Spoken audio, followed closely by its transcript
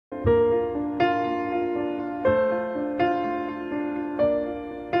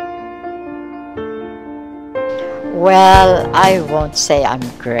Well, I won't say I'm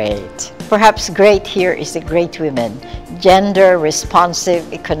great. Perhaps great here is the great women,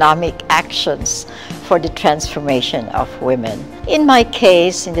 gender-responsive economic actions for the transformation of women. In my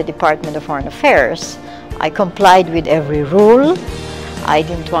case, in the Department of Foreign Affairs, I complied with every rule. I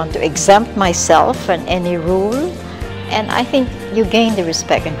didn't want to exempt myself from any rule, and I think you gain the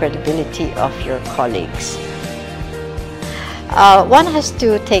respect and credibility of your colleagues. One has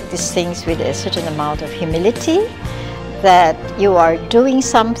to take these things with a certain amount of humility, that you are doing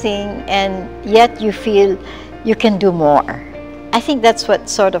something and yet you feel you can do more. I think that's what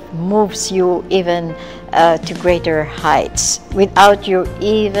sort of moves you even to greater heights without you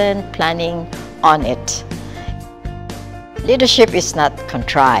even planning on it. Leadership is not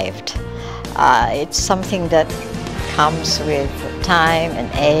contrived. It's something that comes with time and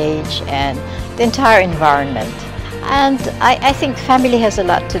age and the entire environment. And I think family has a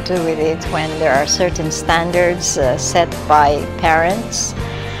lot to do with it when there are certain standards set by parents.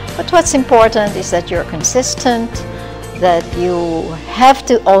 But what's important is that you're consistent, that you have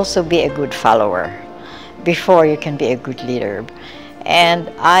to also be a good follower before you can be a good leader. And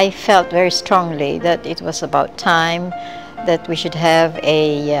I felt very strongly that it was about time that we should have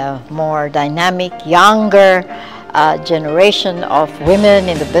a more dynamic, younger generation of women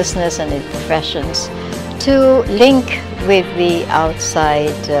in the business and in professions to link with the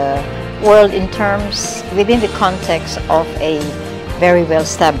outside world in terms, within the context of a very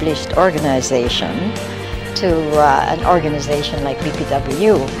well-established organization to an organization like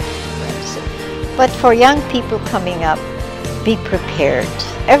BPW. But for young people coming up, be prepared.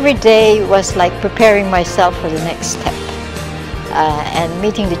 Every day was like preparing myself for the next step and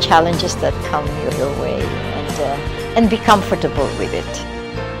meeting the challenges that come your way, and be comfortable with it.